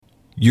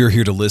You're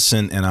here to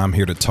listen, and I'm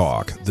here to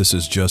talk. This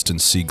is Justin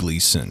C.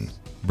 Gleason,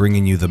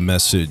 bringing you the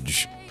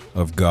message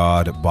of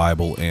God,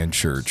 Bible, and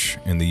church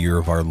in the year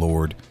of our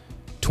Lord,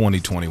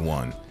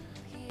 2021.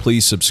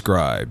 Please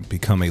subscribe,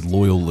 become a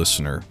loyal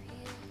listener,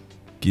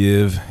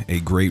 give a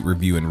great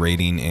review and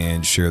rating,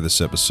 and share this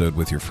episode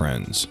with your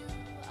friends.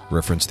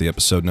 Reference the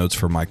episode notes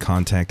for my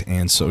contact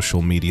and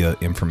social media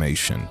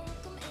information.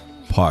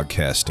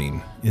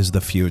 Podcasting is the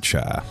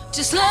future.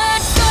 Just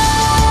let go.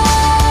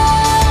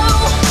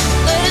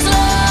 Let his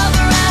love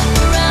wrap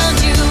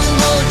around you and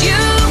hold you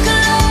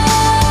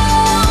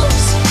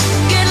close.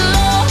 Get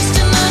lost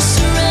in the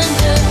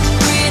surrender.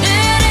 Breathe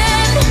it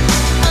in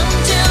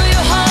until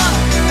your heart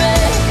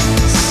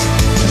breaks.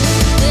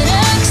 Then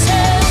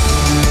exhale.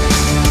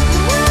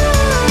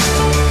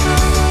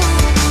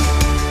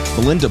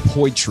 Belinda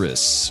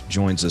Poitras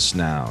joins us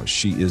now.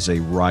 She is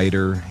a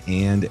writer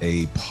and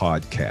a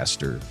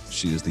podcaster.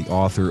 She is the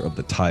author of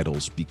the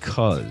titles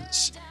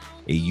Because,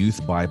 a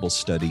Youth Bible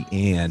Study,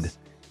 and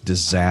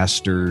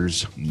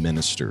Disasters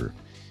Minister.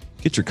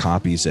 Get your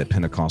copies at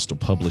Pentecostal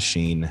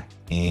Publishing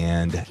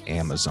and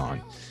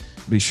Amazon.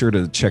 Be sure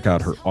to check out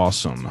her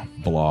awesome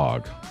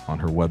blog on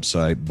her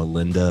website,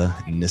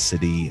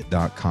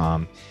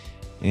 belindanicity.com,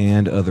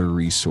 and other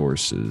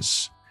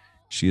resources.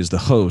 She is the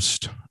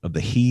host of the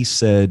He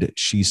Said,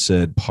 She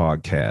Said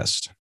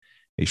podcast,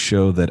 a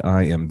show that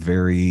I am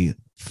very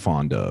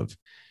fond of.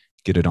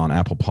 Get it on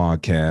Apple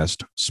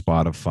Podcast,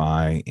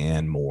 Spotify,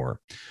 and more.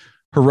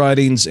 Her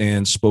writings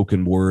and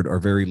spoken word are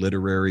very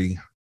literary,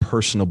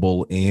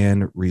 personable,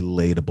 and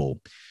relatable.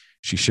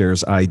 She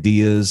shares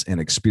ideas and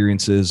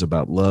experiences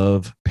about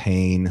love,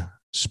 pain,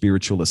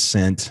 spiritual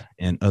ascent,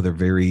 and other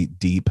very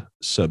deep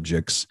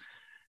subjects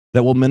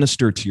that will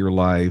minister to your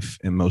life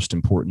and, most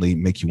importantly,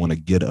 make you want to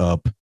get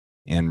up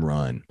and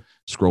run.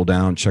 Scroll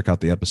down, check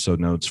out the episode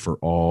notes for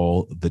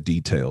all the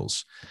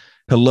details.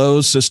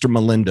 Hello, Sister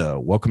Melinda.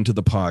 Welcome to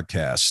the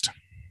podcast.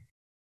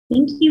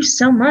 Thank you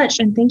so much.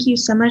 And thank you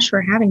so much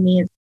for having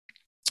me.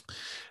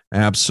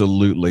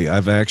 Absolutely.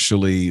 I've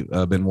actually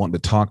been wanting to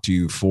talk to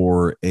you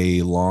for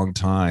a long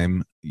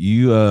time.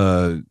 You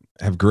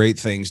have great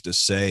things to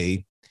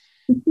say.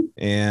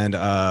 And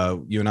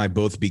you and I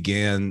both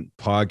began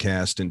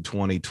podcast in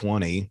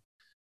 2020.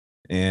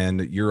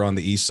 And you're on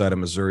the east side of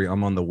Missouri.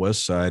 I'm on the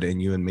west side.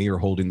 And you and me are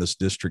holding this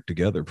district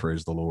together.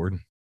 Praise the Lord.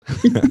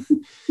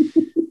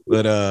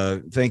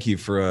 But thank you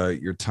for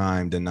your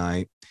time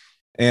tonight.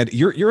 And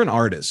you're an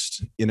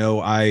artist. You know,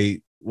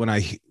 when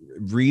I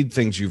read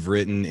things you've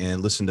written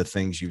and listen to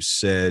things you've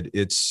said,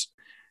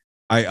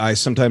 I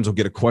sometimes will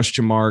get a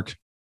question mark,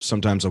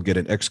 sometimes I'll get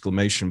an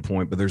exclamation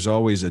point, but there's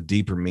always a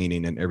deeper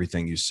meaning in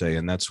everything you say,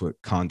 and that's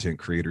what content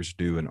creators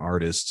do and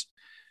artists.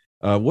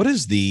 What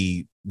is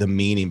the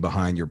meaning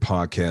behind your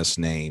podcast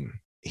name?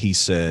 He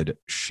Said,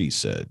 She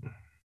Said.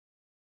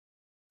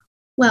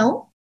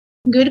 Well,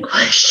 good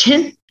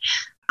question.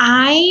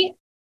 I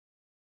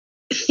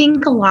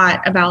think a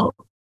lot about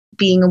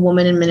being a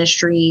woman in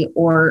ministry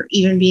or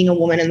even being a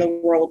woman in the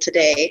world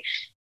today.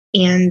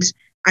 And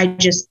I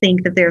just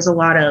think that there's a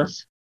lot of,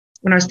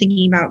 when I was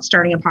thinking about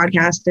starting a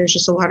podcast, there's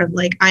just a lot of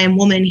like, I am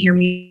woman, hear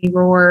me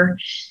roar.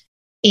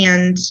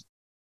 And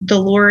the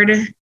Lord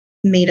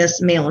made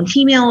us male and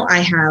female. I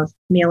have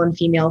male and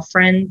female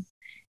friends.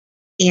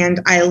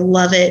 And I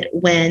love it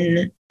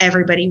when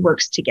everybody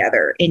works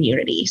together in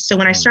unity. So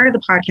when I started the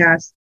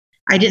podcast,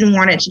 I didn't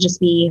want it to just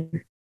be,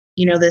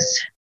 you know,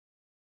 this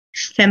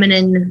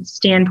feminine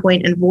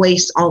standpoint and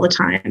voice all the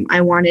time.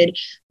 I wanted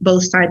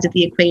both sides of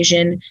the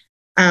equation,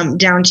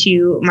 down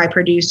to my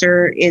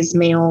producer is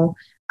male.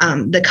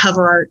 The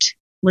cover art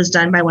was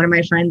done by one of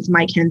my friends,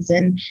 Mike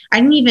Henson.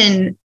 I didn't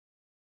even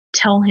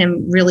tell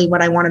him really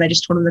what I wanted. I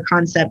just told him the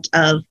concept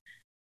of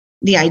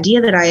the idea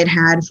that I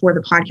had for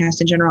the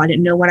podcast in general. I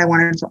didn't know what I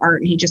wanted for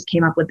art, and he just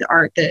came up with the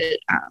art that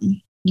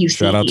you see.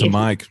 Shout out to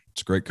Mike.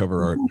 It's great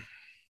cover art.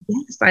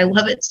 Yes, I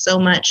love it so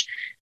much.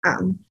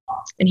 And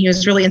he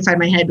was really inside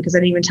my head because I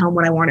didn't even tell him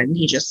what I wanted, and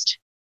he just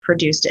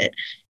produced it.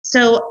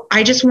 So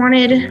I just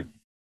wanted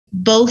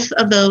both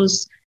of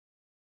those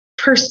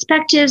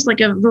perspectives,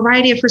 like a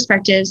variety of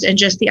perspectives, and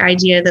just the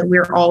idea that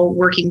we're all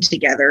working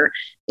together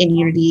in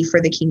unity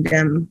for the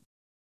kingdom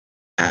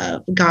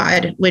of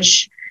God,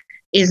 which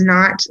is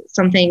not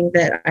something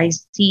that I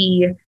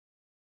see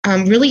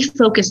really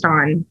focused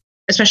on,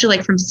 especially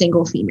like from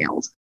single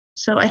females.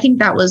 So I think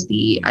that was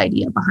the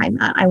idea behind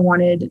that. I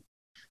wanted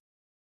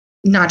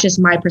not just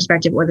my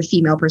perspective or the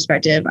female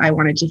perspective. I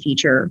wanted to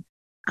feature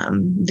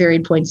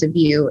varied points of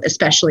view,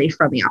 especially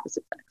from the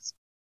opposite sex.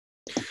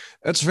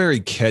 That's very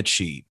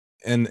catchy.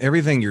 And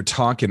everything you're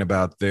talking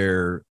about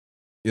there,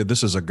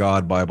 this is a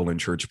God, Bible, and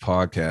Church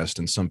podcast.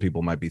 And some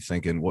people might be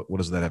thinking, what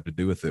does that have to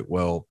do with it?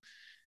 Well,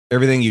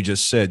 everything you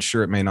just said,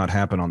 sure, it may not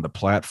happen on the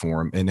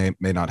platform and it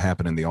may not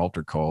happen in the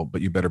altar call, but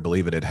you better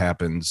believe it. It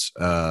happens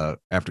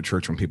after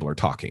church when people are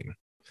talking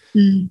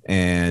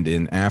and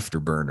in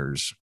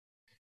afterburners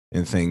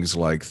and things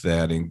like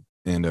that, and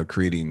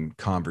creating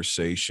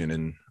conversation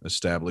and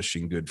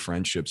establishing good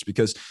friendships.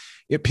 Because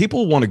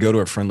people want to go to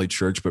a friendly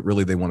church, but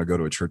really they want to go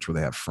to a church where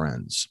they have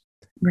friends.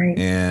 Right.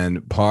 And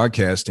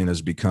podcasting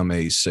has become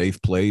a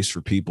safe place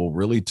for people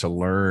really to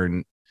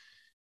learn,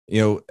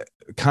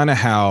 kind of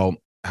how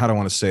do I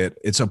want to say it?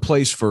 It's a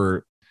place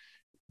for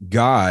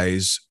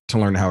guys to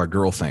learn how a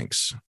girl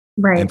thinks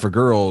Right. and for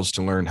girls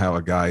to learn how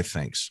a guy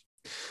thinks.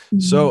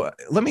 Mhm. So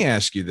let me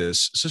ask you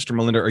this, Sister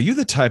Melinda, are you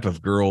the type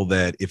of girl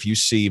that if you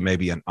see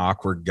maybe an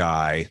awkward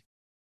guy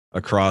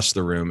across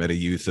the room at a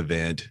youth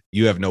event,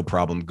 you have no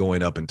problem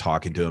going up and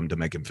talking to him to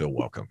make him feel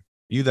welcome?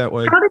 You that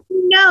way? How did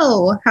you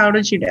know? How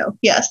did you know?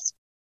 Yes.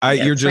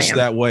 Yes, You're I just am.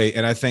 that way.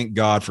 And I thank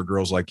God for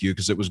girls like you,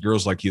 because it was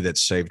girls like you that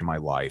saved my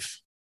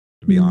life,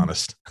 to be Mhm.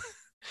 honest.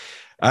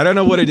 I don't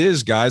know what it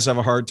is, guys. I have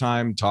a hard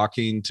time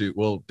talking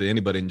to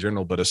anybody in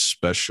general, but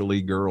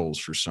especially girls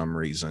for some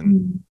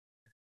reason.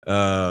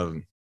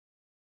 Mhm.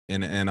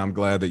 And I'm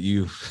glad that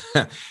you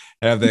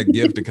have that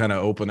gift to kind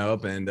of open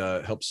up and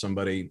help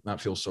somebody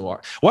not feel so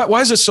awkward.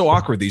 Why is it so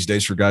awkward these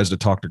days for guys to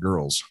talk to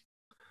girls?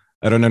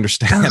 I don't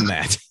understand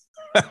that.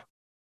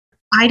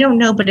 I don't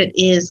know, but it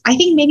is. I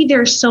think maybe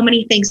there are so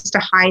many things to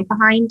hide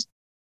behind,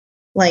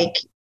 like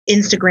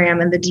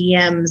Instagram and the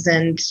DMs,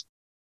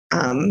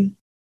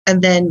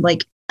 and then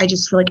like I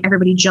just feel like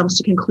everybody jumps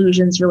to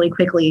conclusions really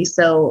quickly.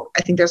 So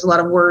I think there's a lot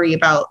of worry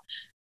about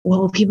what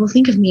will people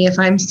think of me if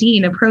I'm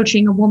seen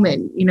approaching a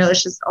woman.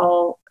 It's just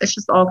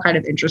all kind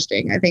of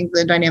interesting. I think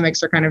the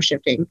dynamics are kind of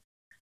shifting.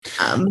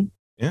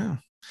 Yeah.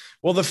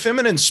 Well, the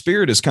feminine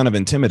spirit is kind of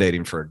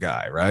intimidating for a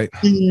guy, right?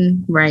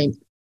 Right.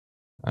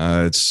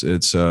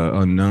 It's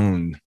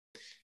unknown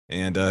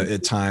and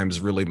at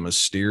times really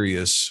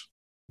mysterious,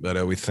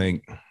 but we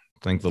thank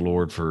the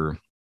Lord for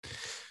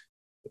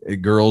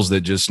girls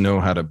that just know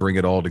how to bring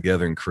it all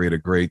together and create a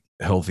great,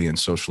 healthy, and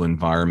social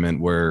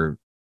environment where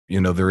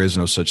there is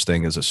no such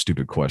thing as a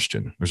stupid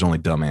question. There's only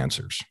dumb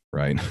answers,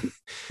 right?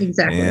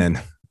 Exactly.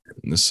 And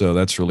so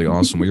that's really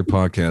awesome. Well, your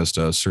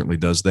podcast certainly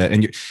does that,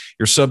 and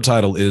your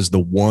subtitle is "The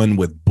One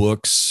with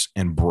Books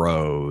and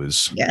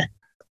Bros." Yeah.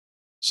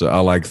 So I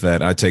like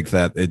that. I take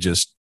that.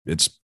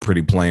 It's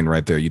pretty plain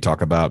right there. You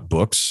talk about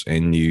books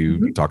and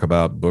you talk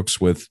about books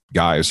with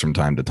guys from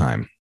time to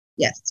time.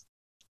 Yes.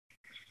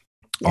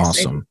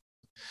 Awesome.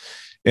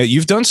 Yeah,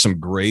 you've done some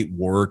great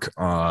work.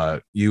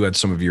 You had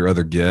some of your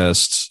other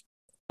guests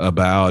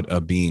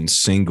about being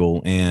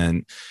single,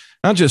 and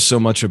not just so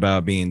much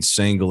about being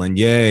single and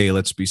yay,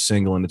 let's be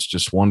single and it's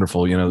just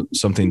wonderful,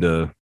 something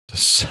to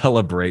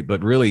celebrate,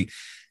 but really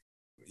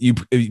you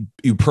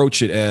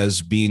approach it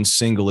as being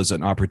single as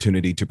an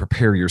opportunity to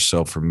prepare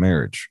yourself for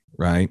marriage,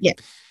 right? Yeah.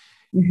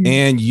 Mm-hmm.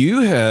 And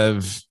you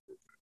have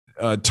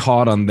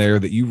taught on there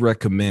that you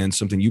recommend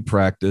something you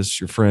practice,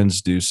 your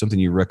friends do, something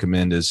you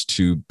recommend is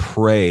to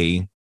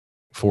pray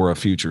for a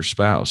future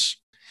spouse.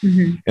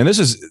 Mm-hmm. And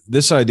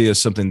this idea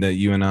is something that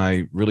you and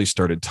I really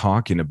started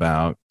talking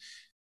about.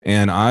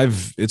 And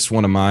it's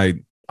one of my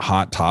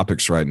hot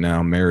topics right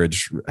now,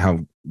 marriage,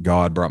 how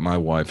God brought my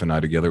wife and I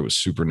together. It was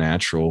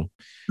supernatural.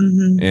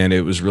 Mm-hmm. And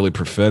it was really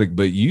prophetic.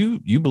 But you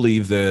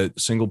believe that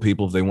single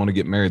people, if they want to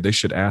get married, they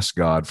should ask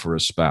God for a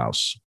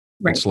spouse.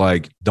 Right. It's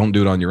like, don't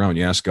do it on your own.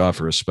 You ask God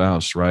for a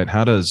spouse, right?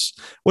 What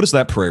does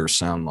that prayer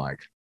sound like?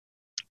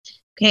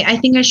 Okay, I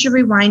think I should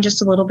rewind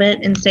just a little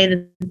bit and say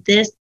that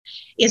this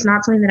is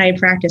not something that I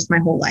practiced my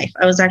whole life.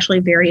 I was actually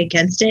very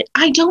against it.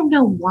 I don't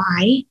know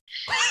why.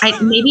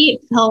 Maybe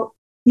it felt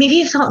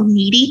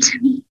needy to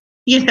me.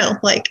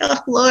 Like, oh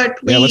Lord,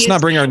 please. Yeah, let's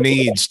not bring our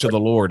needs to the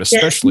Lord,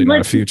 especially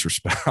not a future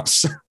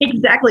spouse.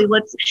 Exactly.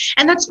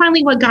 And that's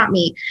finally what got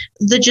me.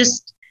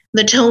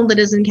 The tone that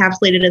is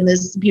encapsulated in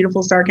this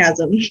beautiful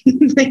sarcasm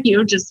that you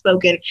have just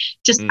spoken.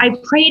 I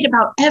prayed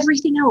about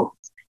everything else.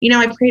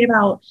 I prayed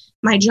about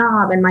my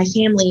job and my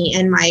family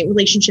and my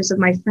relationships with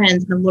my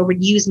friends, and the Lord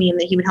would use me and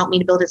that he would help me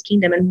to build his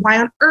kingdom. And why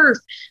on earth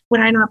would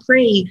I not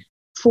pray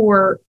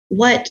for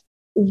what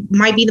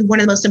might be one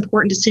of the most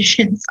important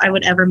decisions I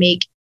would ever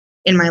make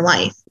in my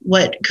life?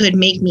 What could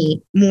make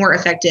me more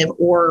effective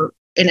or,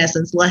 in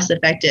essence, less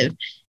effective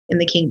in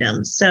the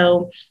kingdom?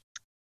 So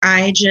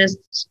I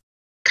just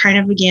kind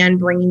of began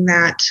bringing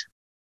that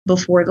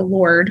before the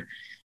Lord.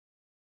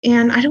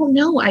 And I don't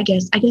know, I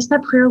guess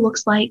that prayer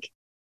looks like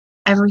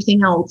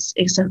everything else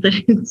except that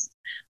it's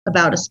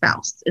about a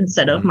spouse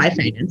instead of my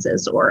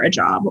finances or a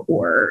job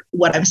or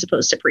what I'm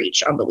supposed to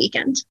preach on the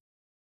weekend.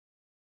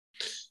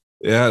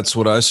 Yeah, it's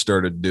what I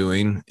started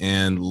doing.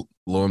 And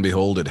lo and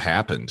behold, it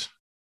happened.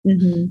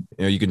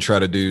 Mm-hmm. You can try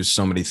to do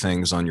so many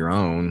things on your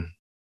own,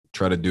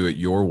 try to do it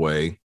your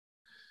way.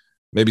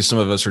 Maybe some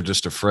of us are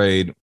just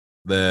afraid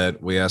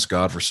that we ask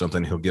God for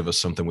something, he'll give us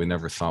something we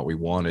never thought we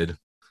wanted.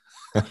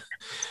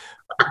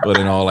 But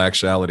in all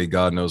actuality,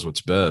 God knows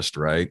what's best,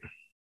 right?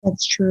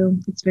 That's true.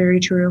 It's very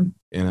true.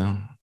 Do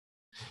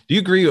you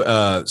agree?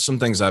 Some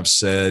things I've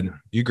said, do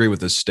you agree with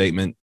this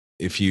statement?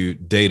 If you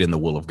date in the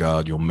will of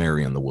God, you'll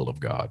marry in the will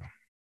of God.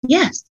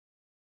 Yes,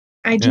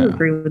 I do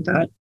agree with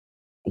that.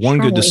 One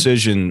Strongly. good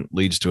decision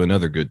leads to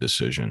another good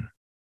decision.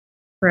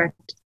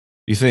 Correct.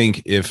 You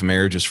think if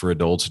marriage is for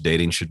adults,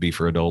 dating should be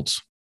for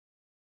adults?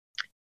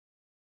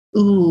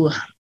 Ooh,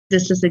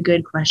 this is a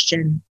good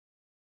question.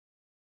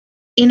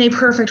 In a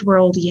perfect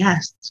world,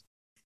 yes.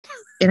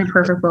 In a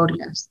perfect world,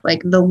 yes.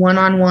 Like the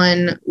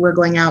one-on-one, we're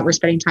going out, we're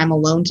spending time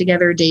alone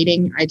together,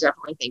 dating, I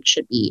definitely think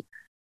should be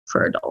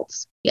for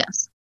adults.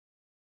 Yes.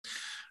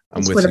 I'm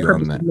It's for with the you on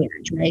purpose that. of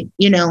marriage, right?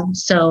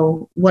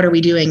 So what are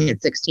we doing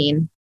at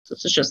 16?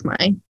 This is just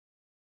my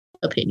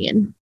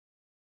opinion.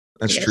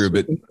 That's I guess true.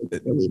 we But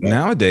can leave it.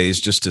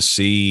 nowadays, just to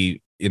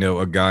see,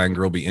 a guy and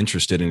girl be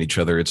interested in each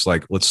other, it's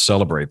like, let's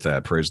celebrate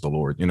that. Praise the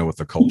Lord, with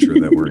the culture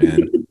that we're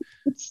in.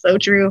 It's so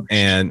true.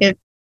 And If-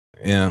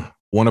 yeah,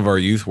 one of our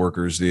youth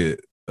workers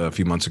a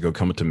few months ago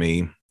come up to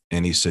me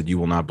and he said, "You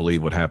will not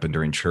believe what happened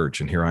during church."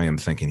 And here I am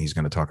thinking he's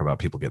going to talk about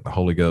people getting the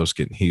Holy Ghost,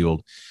 getting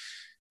healed.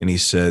 And he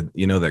said,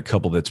 that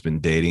couple that's been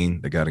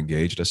dating that got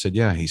engaged? I said,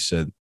 yeah. He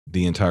said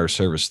the entire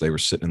service, they were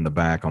sitting in the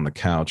back on the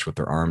couch with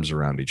their arms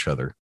around each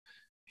other.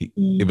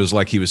 It was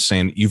like he was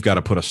saying, you've got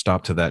to put a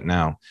stop to that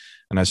now.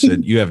 And I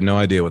said, you have no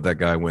idea what that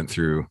guy went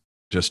through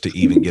just to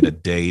even get a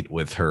date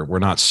with her. We're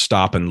not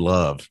stopping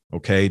love.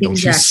 Okay.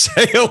 Don't you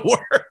say a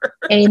word.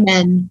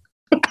 Amen.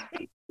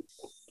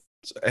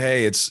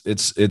 Hey,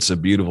 it's a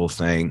beautiful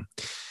thing.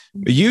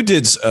 You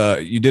did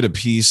a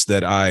piece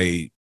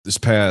that this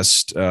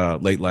past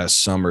late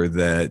last summer,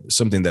 that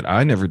something that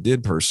I never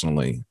did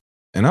personally.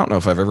 And I don't know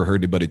if I've ever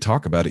heard anybody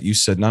talk about it. You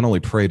said not only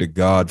pray to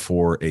God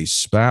for a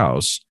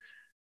spouse,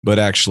 but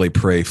actually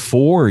pray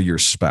for your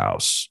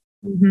spouse.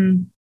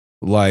 Mm-hmm.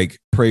 Like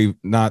pray,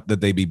 not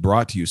that they be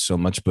brought to you so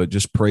much, but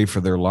just pray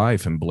for their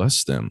life and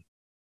bless them.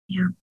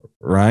 Yeah.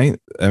 Right.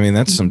 I mean,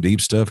 that's some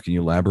deep stuff. Can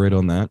you elaborate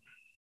on that?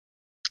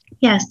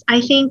 Yes. I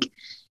think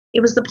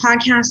it was the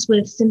podcast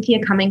with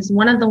Cynthia Cummings.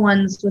 One of the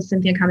ones with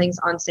Cynthia Cummings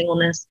on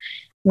singleness,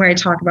 where I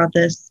talk about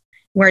this,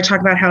 where I talk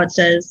about how it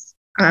says,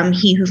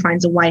 he who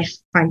finds a wife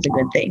finds a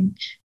good thing,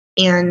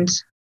 and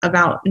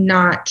about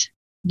not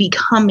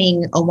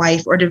becoming a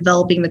wife or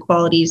developing the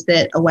qualities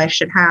that a wife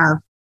should have,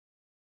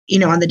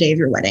 on the day of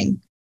your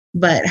wedding,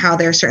 but how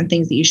there are certain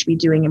things that you should be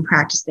doing and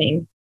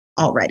practicing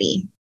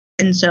already.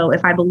 And so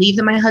if I believe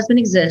that my husband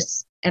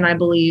exists and I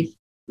believe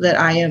that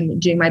I am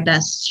doing my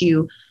best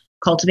to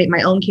cultivate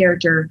my own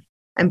character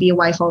and be a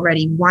wife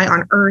already, why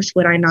on earth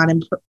would I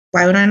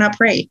not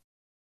pray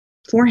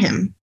for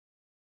him?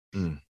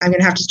 I'm going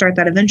to have to start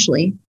that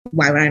eventually.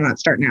 Why would I not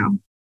start now?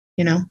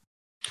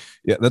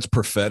 Yeah, that's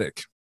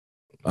prophetic.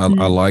 I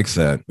like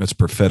that. That's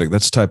prophetic.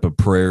 That's the type of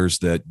prayers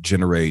that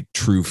generate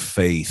true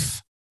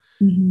faith.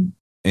 Mm-hmm.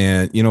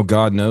 And,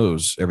 God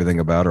knows everything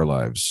about our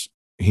lives.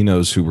 He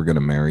knows who we're going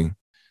to marry.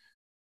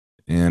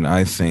 And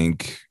I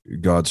think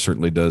God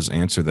certainly does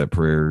answer that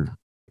prayer.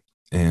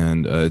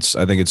 And I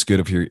think it's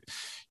good if you're,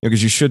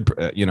 because you should,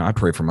 I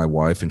pray for my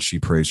wife and she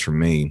prays for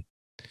me.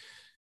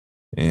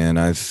 And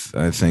I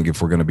think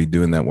if we're going to be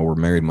doing that while we're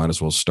married, might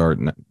as well start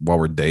while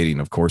we're dating,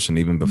 of course, and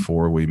even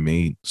before we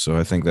meet. So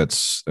I think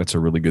that's a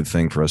really good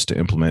thing for us to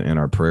implement in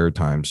our prayer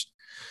times.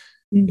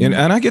 Mm-hmm.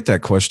 And I get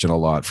that question a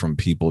lot from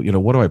people,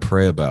 what do I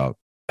pray about?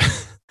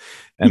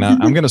 And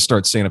I'm going to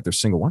start saying, if they're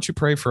single, why don't you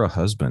pray for a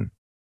husband?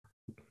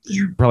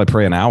 Yeah. Probably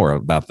pray an hour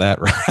about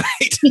that,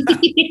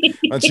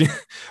 right?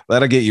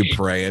 That'll get you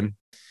praying.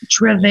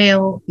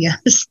 Travail,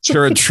 yes.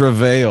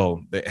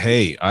 Travail.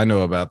 Hey, I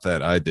know about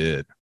that.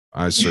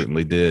 I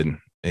certainly did.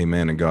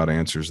 Amen. And God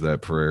answers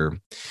that prayer.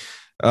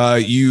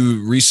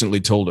 You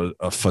recently told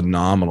a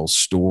phenomenal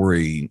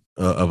story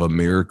of a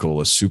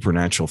miracle, a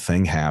supernatural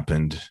thing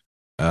happened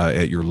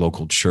at your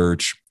local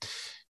church.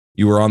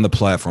 You were on the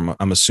platform.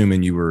 I'm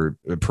assuming you were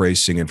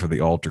praise singing for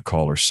the altar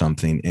call or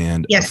something.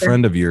 And yes, a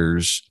friend of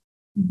yours,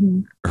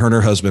 her and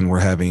her husband were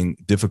having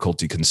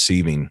difficulty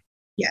conceiving.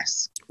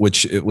 Yes.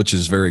 Which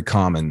is very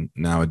common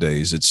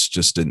nowadays. It's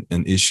just an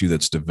issue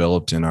that's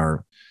developed in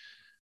our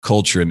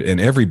culture, and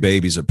every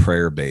baby's a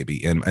prayer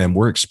baby. And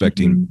we're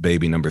expecting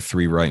baby number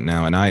 3 right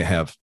now. And I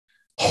have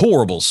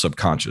horrible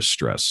subconscious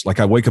stress. Like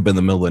I wake up in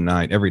the middle of the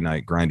night, every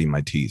night, grinding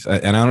my teeth.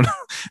 And I don't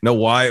know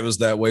why it was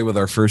that way with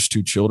our first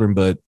 2 children,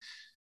 but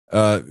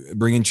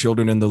bringing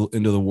children into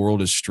the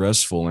world is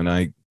stressful.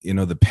 And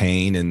the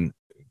pain and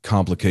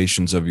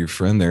complications of your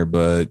friend there,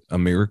 but a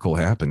miracle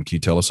happened. Can you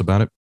tell us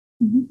about it?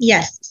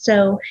 Yes.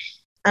 So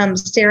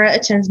Sarah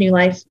attends New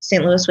Life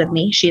St. Louis with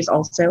me. She is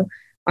also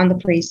on the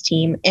praise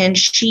team. And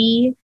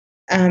she,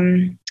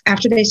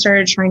 after they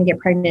started trying to get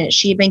pregnant,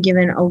 she had been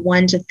given a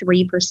 1 to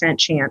 3%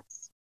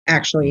 chance,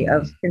 actually,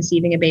 of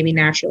conceiving a baby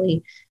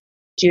naturally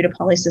due to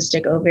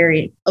polycystic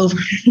ovary.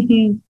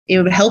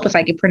 It would help if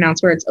I could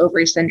pronounce words,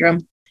 ovary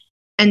syndrome.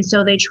 And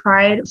so they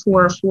tried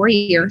for 4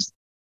 years.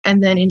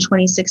 And then in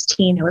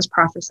 2016, it was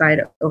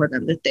prophesied over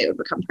them that they would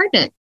become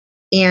pregnant.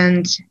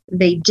 And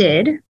they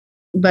did.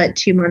 But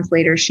 2 months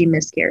later, she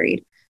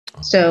miscarried.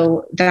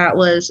 So that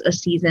was a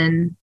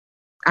season.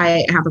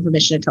 I have her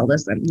permission to tell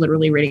this. I'm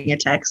literally reading a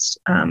text.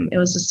 It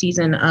was a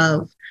season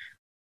of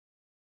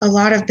a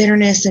lot of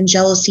bitterness and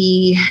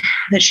jealousy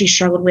that she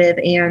struggled with.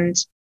 And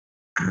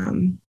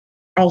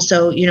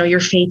also, your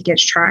faith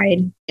gets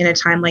tried in a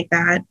time like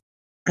that,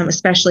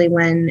 especially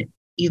when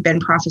you've been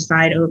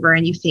prophesied over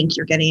and you think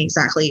you're getting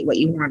exactly what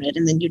you wanted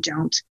and then you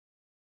don't.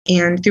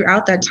 And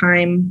throughout that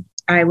time,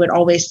 I would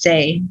always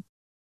say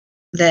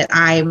that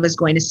I was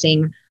going to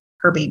sing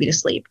her baby to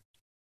sleep.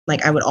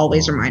 Like, I would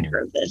always remind her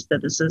of this,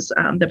 that this is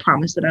the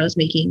promise that I was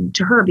making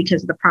to her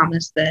because of the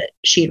promise that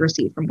she had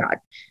received from God.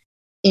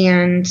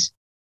 And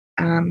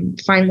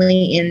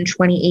finally in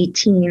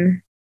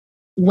 2018,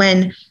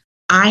 when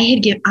I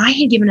had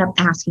given up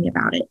asking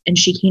about it, and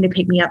she came to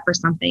pick me up for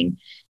something.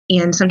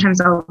 And sometimes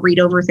I'll read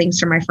over things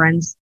to my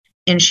friends,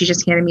 and she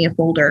just handed me a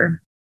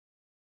folder.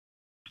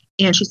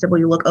 And she said, "Will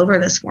you look over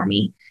this for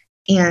me?"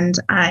 And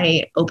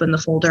I opened the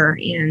folder,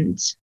 and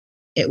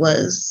it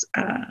was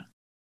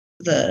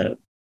the,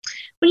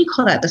 what do you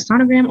call that? The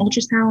sonogram,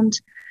 ultrasound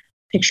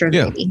picture of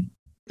the baby.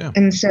 Yeah.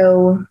 And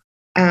so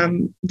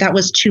that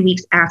was 2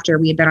 weeks after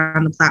we had been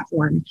on the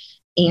platform,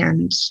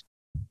 and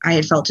I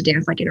had felt to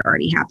dance like it had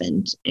already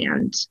happened,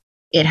 and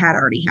it had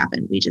already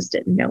happened. We just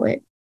didn't know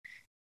it.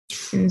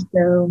 And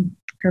so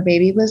her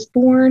baby was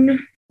born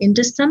in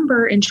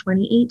December in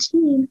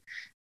 2018,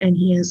 and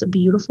he is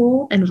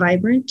beautiful and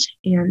vibrant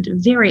and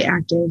very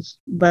active,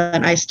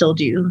 but I still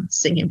do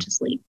sing him to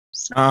sleep.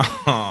 So.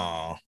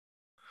 Oh,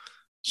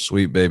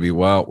 sweet baby.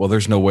 Wow. Well,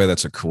 there's no way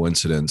that's a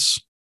coincidence.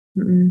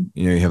 Mm-mm.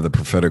 You have the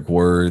prophetic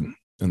word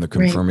and the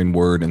confirming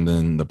word, and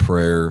then the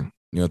prayer,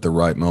 at the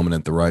right moment,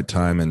 at the right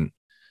time. And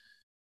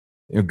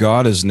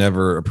God is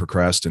never a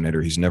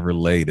procrastinator. He's never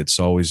late. It's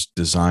always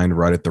designed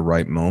right at the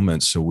right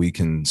moment. So we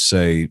can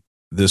say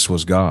this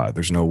was God.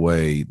 There's no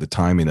way the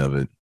timing of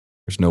it,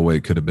 there's no way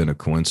it could have been a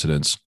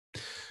coincidence.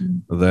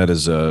 Mm-hmm. That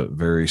is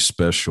very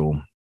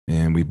special.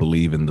 And we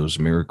believe in those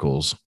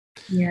miracles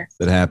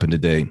that happen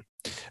today.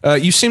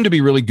 You seem to be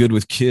really good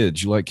with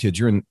kids. You like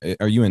kids.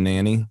 Are you a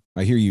nanny?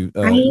 I hear you.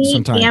 I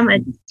am a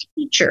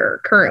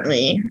teacher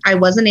currently. I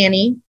was a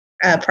nanny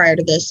prior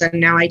to this, and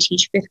now I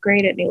teach 5th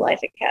grade at New Life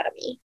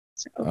Academy.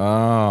 So.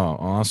 Oh,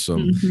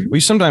 awesome. We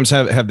sometimes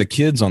have the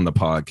kids on the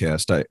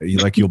podcast.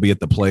 You'll be at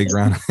the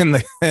playground and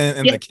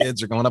the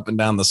kids are going up and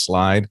down the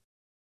slide.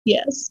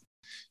 Yes.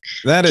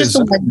 That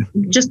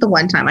just the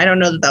one time. I don't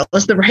know that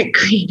was the right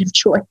creative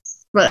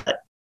choice,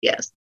 but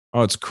yes.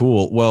 Oh, it's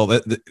cool.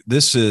 Well,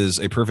 this is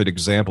a perfect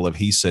example of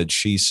he said,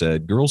 she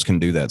said. Girls can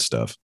do that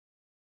stuff.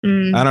 I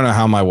don't know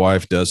how my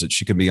wife does it.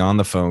 She can be on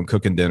the phone,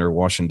 cooking dinner,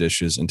 washing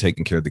dishes, and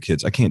taking care of the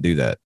kids. I can't do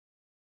that.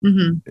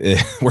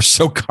 Mm-hmm. We're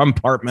so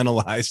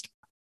compartmentalized.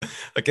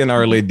 I can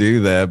hardly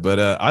do that, but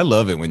I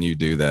love it when you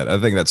do that. I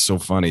think that's so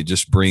funny. It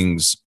just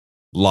brings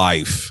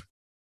life,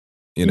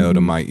 to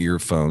my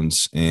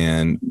earphones.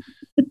 And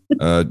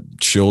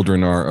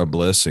children are a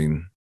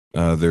blessing.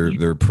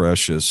 They're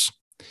precious.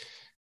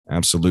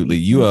 Absolutely.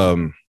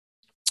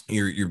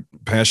 You're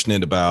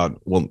passionate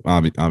about, well,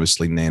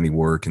 obviously nanny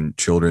work and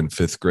children,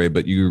 5th grade,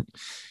 but you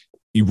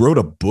wrote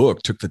a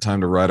book, took the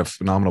time to write a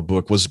phenomenal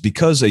book. Was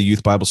Because a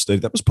Youth Bible Study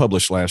that was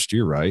published last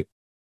year, right?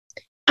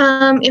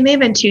 It may have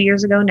been 2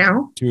 years ago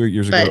now. 2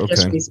 years ago. Okay.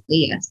 Just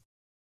recently, yes.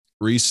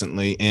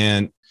 Recently.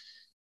 And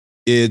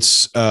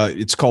it's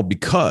called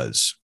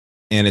Because,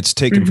 and it's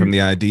taken from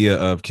the idea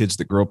of kids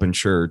that grow up in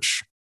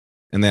church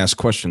and they ask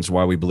questions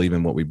why we believe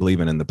in what we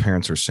believe in. And the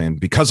parents are saying,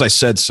 because I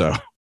said so.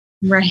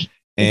 Right.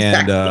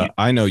 And exactly.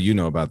 I know you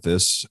know about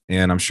this,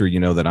 and I'm sure you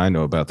know that I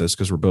know about this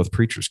because we're both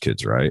preachers'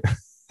 kids, right?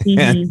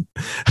 And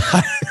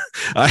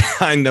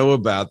I know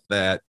about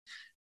that.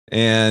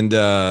 And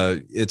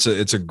it's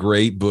a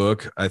great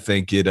book. I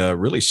think it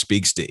really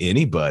speaks to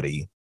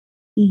anybody.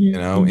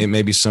 It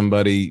may be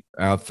somebody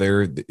out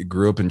there that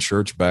grew up in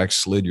church,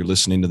 backslid. You're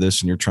listening to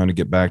this and you're trying to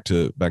get back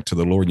to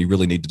the Lord, and you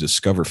really need to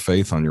discover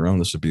faith on your own.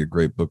 This would be a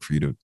great book for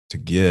you to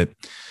get.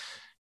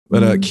 But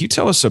can you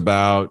tell us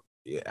about,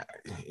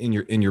 in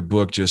your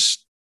book,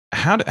 just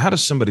how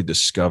does somebody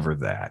discover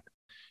that?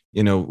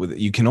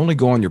 You can only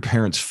go on your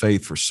parents'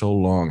 faith for so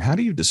long. How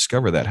do you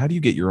discover that? How do you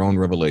get your own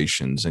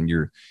revelations and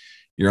your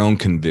own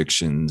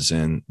convictions?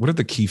 And what are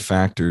the key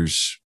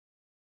factors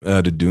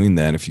to doing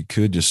that? If you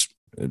could just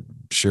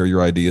share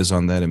your ideas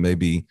on that, and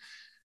maybe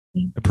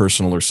a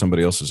personal or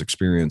somebody else's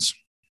experience.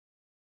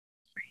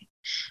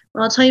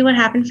 Well, I'll tell you what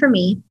happened for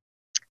me.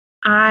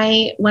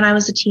 When I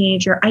was a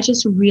teenager, I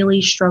just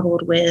really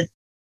struggled with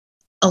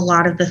a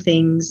lot of the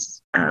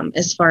things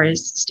as far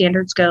as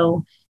standards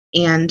go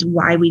and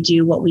why we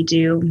do what we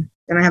do.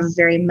 And I have a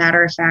very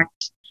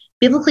matter-of-fact,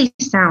 biblically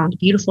sound,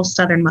 beautiful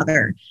Southern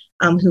mother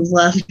who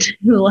loved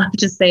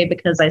to say,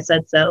 because I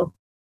said so,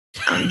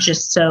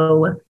 just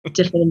so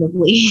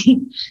definitively.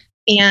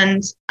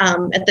 And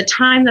at the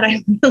time that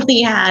I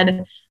really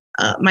had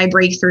my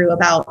breakthrough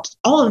about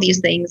all of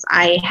these things,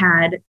 I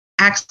had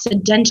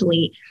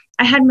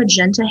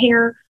magenta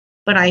hair,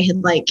 but I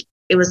had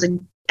it was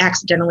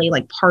accidentally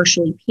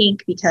partially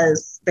pink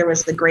because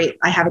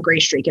I have a gray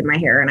streak in my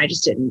hair, and I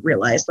just didn't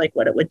realize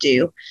what it would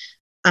do.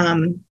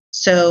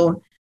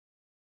 So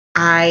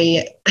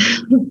I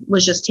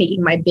was just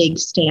taking my big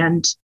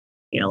stand,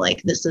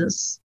 this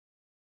is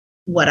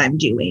what I'm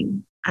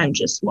doing. I'm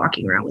just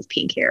walking around with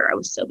pink hair. I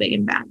was so big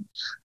and bad.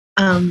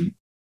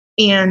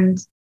 And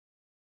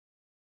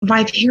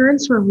my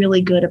parents were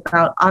really good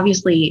about,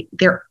 obviously,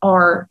 there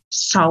are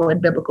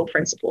solid biblical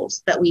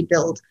principles that we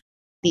build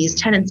these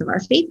tenets of our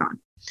faith on.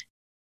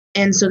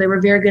 And so they were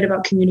very good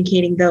about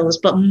communicating those.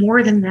 But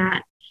more than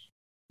that,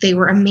 they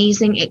were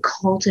amazing at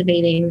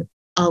cultivating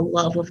a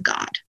love of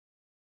God.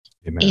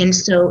 Amen. And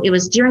so it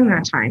was during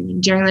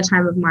the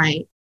time of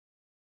my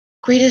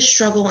greatest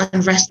struggle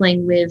and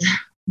wrestling with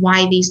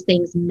why these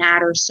things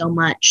matter so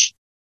much,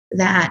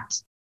 that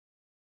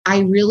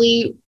I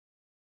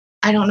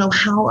don't know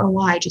how or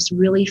why, just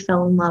really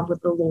fell in love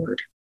with the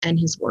Lord and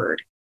his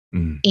word.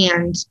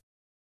 And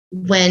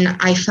when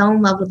I fell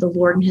in love with the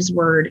Lord and his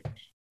word,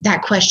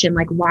 that question,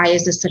 like, why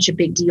is this such a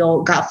big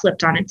deal, got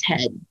flipped on its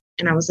head.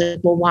 And I was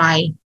like, well,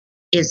 why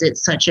is it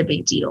such a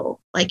big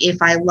deal? Like,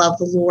 if I love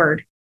the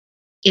Lord,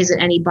 is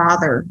it any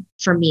bother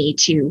for me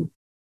to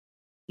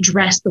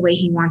dress the way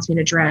he wants me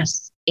to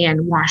dress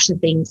and watch the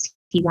things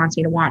he wants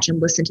me to watch and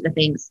listen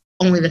to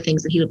only the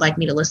things that he would like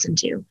me to listen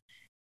to?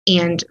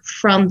 And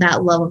from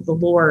that love of the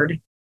Lord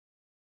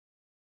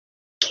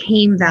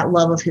came that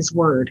love of his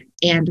word.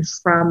 And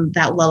from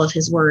that love of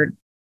his word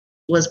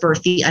was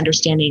birthed the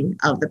understanding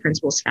of the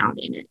principles found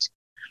in it.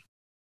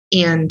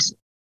 And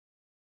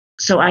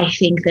so I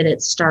think that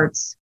it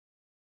starts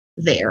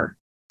there.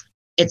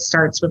 It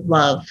starts with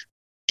love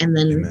and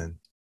then Amen.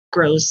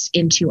 grows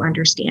into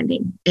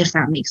understanding, if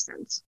that makes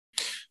sense.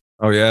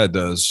 Oh, yeah, it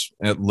does.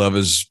 Love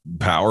is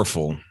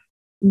powerful.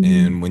 Mhm.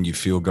 And when you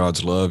feel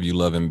God's love, you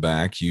love him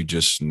back. You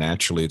just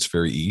naturally, it's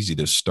very easy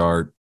to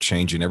start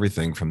changing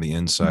everything from the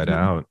inside Mhm.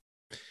 out.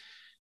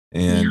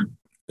 And Yeah.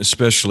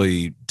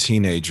 especially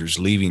teenagers,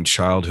 leaving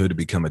childhood to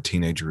become a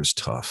teenager is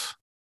tough.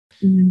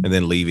 Mhm. And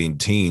then leaving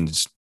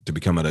teens to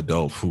become an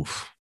adult,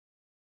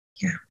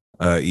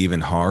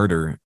 even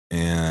harder.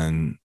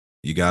 And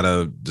you got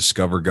to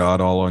discover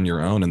God all on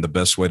your own. And the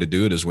best way to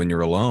do it is when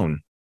you're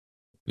alone,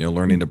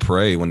 learning to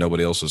pray when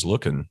nobody else is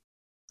looking,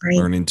 Right.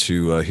 learning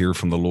to hear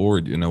from the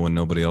Lord, when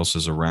nobody else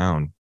is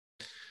around.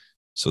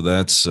 So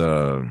that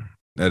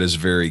is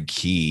very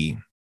key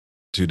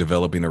to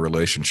developing a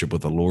relationship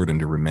with the Lord and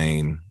to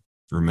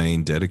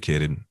remain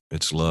dedicated.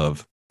 It's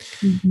love.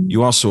 Mhm.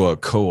 You also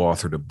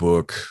co-authored a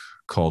book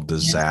called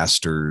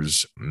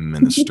Disasters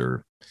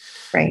Minister.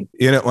 Right.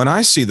 When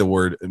I see the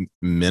word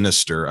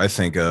minister, I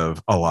think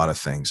of a lot of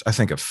things. I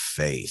think of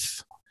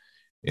faith.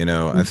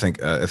 I think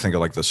of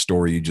like the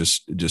story you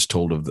just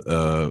told of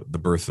the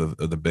birth of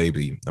the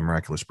baby, the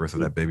miraculous birth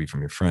of that baby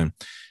from your friend.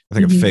 I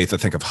think of faith. I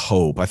think of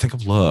hope. I think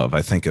of love.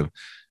 I think of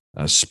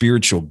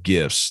spiritual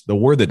gifts. The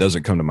word that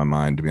doesn't come to my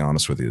mind, to be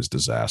honest with you, is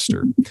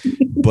disaster.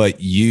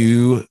 But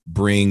you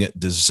bring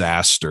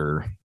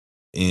disaster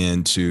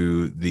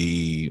into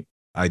the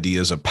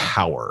ideas of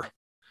power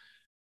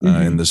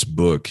in this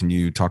book. Can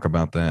you talk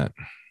about that?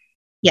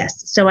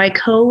 Yes. So I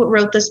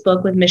co-wrote this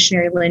book with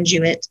missionary Lynn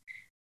Jewett.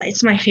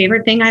 It's my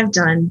favorite thing I've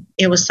done.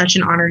 It was such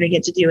an honor to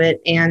get to do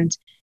it. And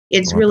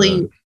it's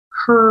really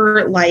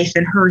her life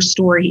and her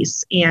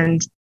stories.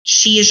 And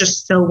she is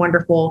just so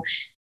wonderful.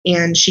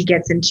 And she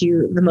gets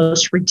into the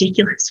most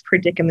ridiculous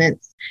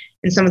predicaments.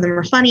 And some of them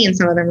are funny and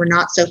some of them are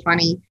not so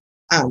funny.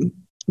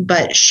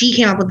 But she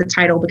came up with the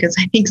title because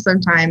I think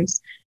sometimes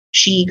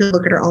she could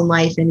look at her own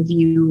life and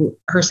view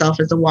herself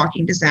as a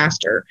walking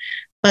disaster.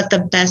 But the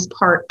best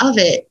part of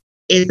it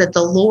is that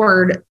the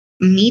Lord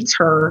meets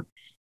her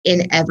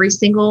in every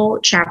single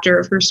chapter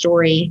of her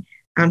story.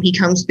 He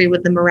comes through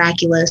with the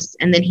miraculous,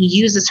 and then he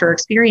uses her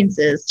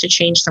experiences to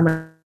change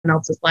someone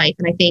else's life.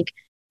 And I think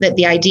that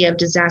the idea of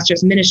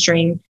disasters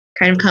ministering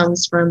kind of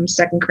comes from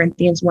 2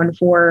 Corinthians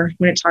 1:4,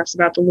 when it talks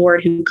about the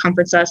Lord who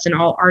comforts us in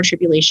all our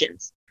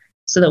tribulations,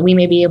 so that we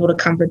may be able to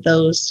comfort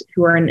those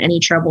who are in any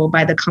trouble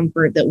by the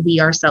comfort that we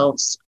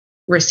ourselves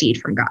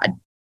received from God.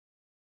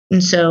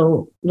 And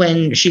so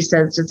when she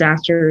says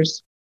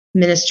disasters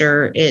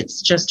minister,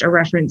 it's just a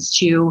reference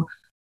to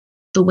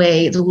the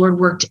way the Lord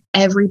worked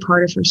every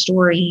part of her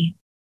story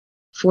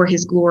for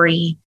his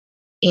glory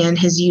and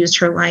has used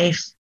her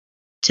life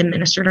to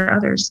minister to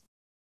others.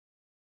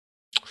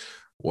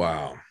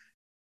 Wow.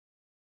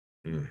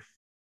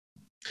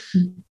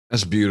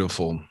 That's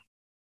beautiful.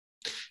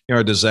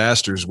 Our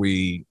disasters,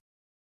 we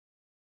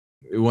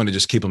want to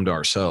just keep them to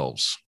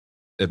ourselves.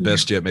 At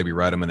best yet, maybe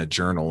write them in a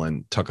journal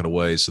and tuck it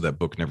away so that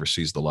book never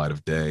sees the light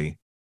of day.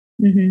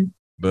 Mm-hmm.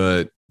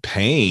 But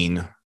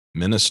pain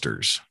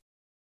ministers.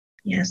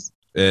 Yes.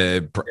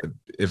 If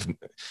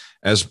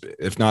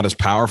not as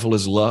powerful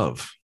as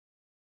love,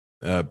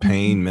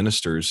 pain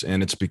ministers.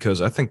 And it's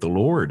because I think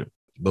the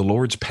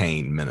Lord's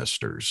pain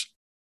ministers.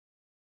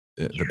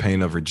 The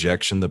pain of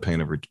rejection, the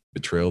pain of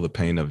betrayal, the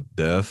pain of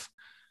death,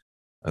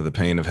 the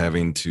pain of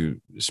having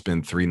to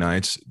spend 3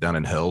 nights down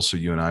in hell so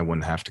you and I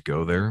wouldn't have to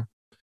go there.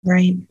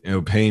 Right.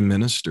 Pain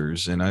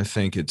ministers. And I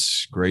think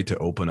it's great to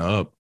open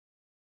up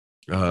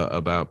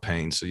about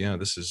pain. So yeah,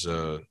 this is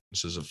a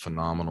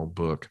phenomenal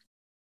book.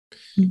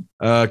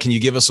 Can you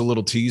give us a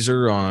little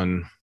teaser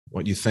on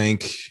what you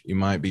think you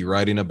might be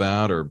writing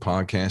about or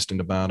podcasting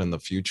about in the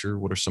future?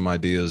 What are some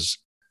ideas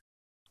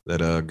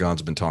that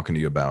God's been talking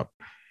to you about?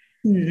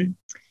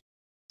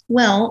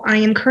 Well, I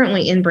am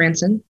currently in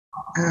Branson,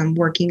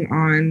 working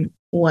on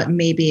what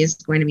maybe is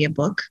going to be a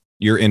book.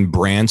 You're in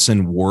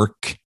Branson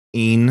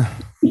working?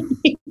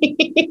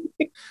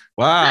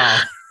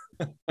 Wow.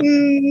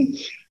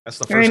 That's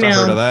the first I've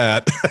heard of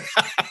that.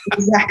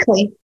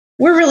 Exactly.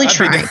 We're really I'd be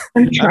trying. down-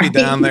 I'm I'd be trying.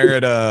 down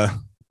there at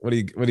what do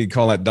you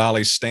call that,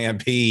 Dolly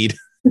Stampede,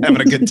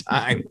 having a good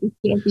time.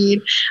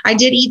 Stampede. I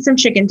did eat some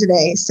chicken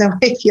today, so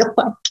I feel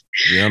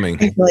Yummy.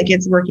 like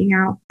it's working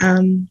out.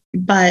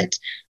 But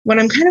what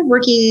I'm kind of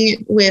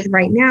working with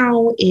right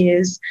now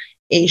is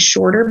a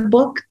shorter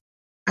book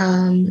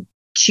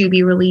to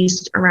be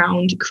released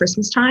around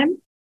Christmas time,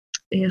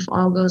 if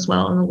all goes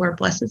well and the Lord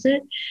blesses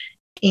it.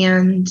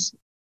 And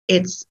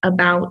it's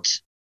about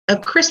a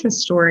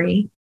Christmas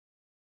story,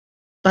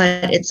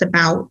 but it's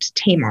about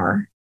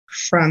Tamar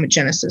from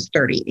Genesis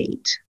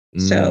 38.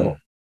 So,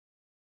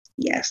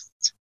 yes,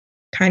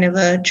 kind of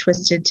a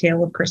twisted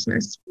tale of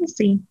Christmas. We'll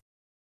see.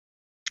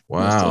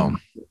 We'll see Wow. how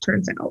it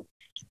turns out.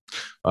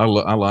 I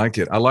like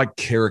it. I like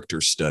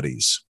character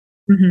studies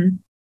Mhm.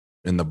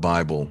 in the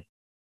Bible.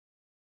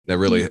 That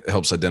really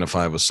helps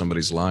identify with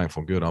somebody's life.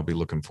 Well, good. I'll be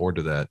looking forward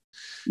to that.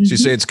 So you Mhm.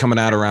 say it's coming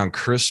out around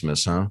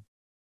Christmas, huh?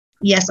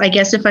 Yes, I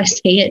guess if I say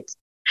it,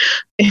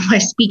 if I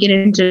speak it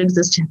into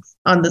existence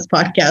on this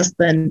podcast,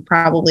 then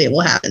probably it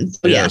will happen.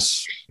 So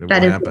yes, It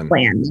that will is happen. the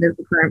plan. That is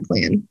the current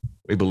plan.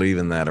 We believe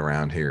in that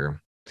around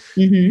here.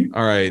 Mm-hmm.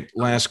 All right.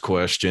 Last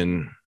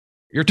question.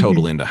 You're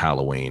total into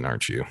Halloween,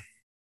 aren't you?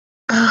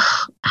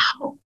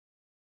 Ow.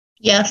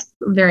 Yes,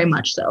 very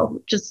much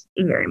so. Just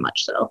very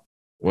much so.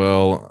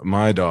 Well,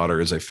 my daughter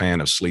is a fan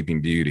of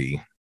Sleeping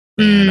Beauty.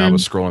 And I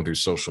was scrolling through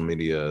social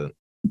media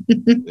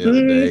the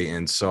other day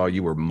and saw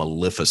you were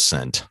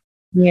Maleficent.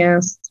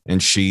 Yes.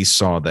 And she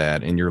saw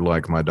that, and you're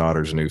like my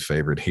daughter's new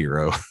favorite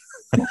hero.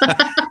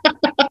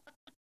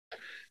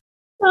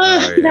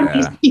 That yeah.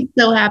 makes me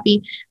so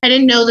happy. I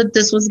didn't know that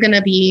this was going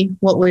to be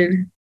what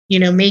would,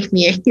 make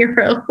me a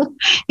hero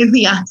in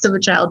the eyes of a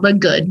child, but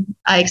good.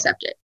 I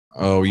accept it.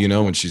 Oh,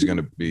 when she's going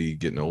to be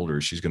getting older,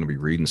 she's going to be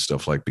reading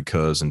stuff like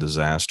Because and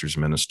Disasters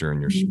Minister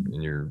and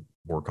your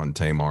work on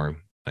Tamar,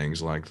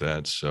 things like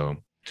that. So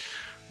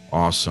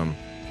awesome.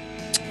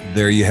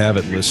 There you have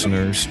it,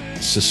 listeners.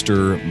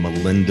 Sister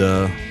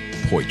Melinda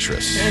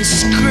Poitras. And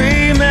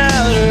scream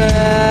out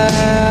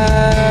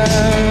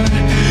loud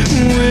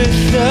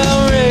with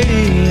the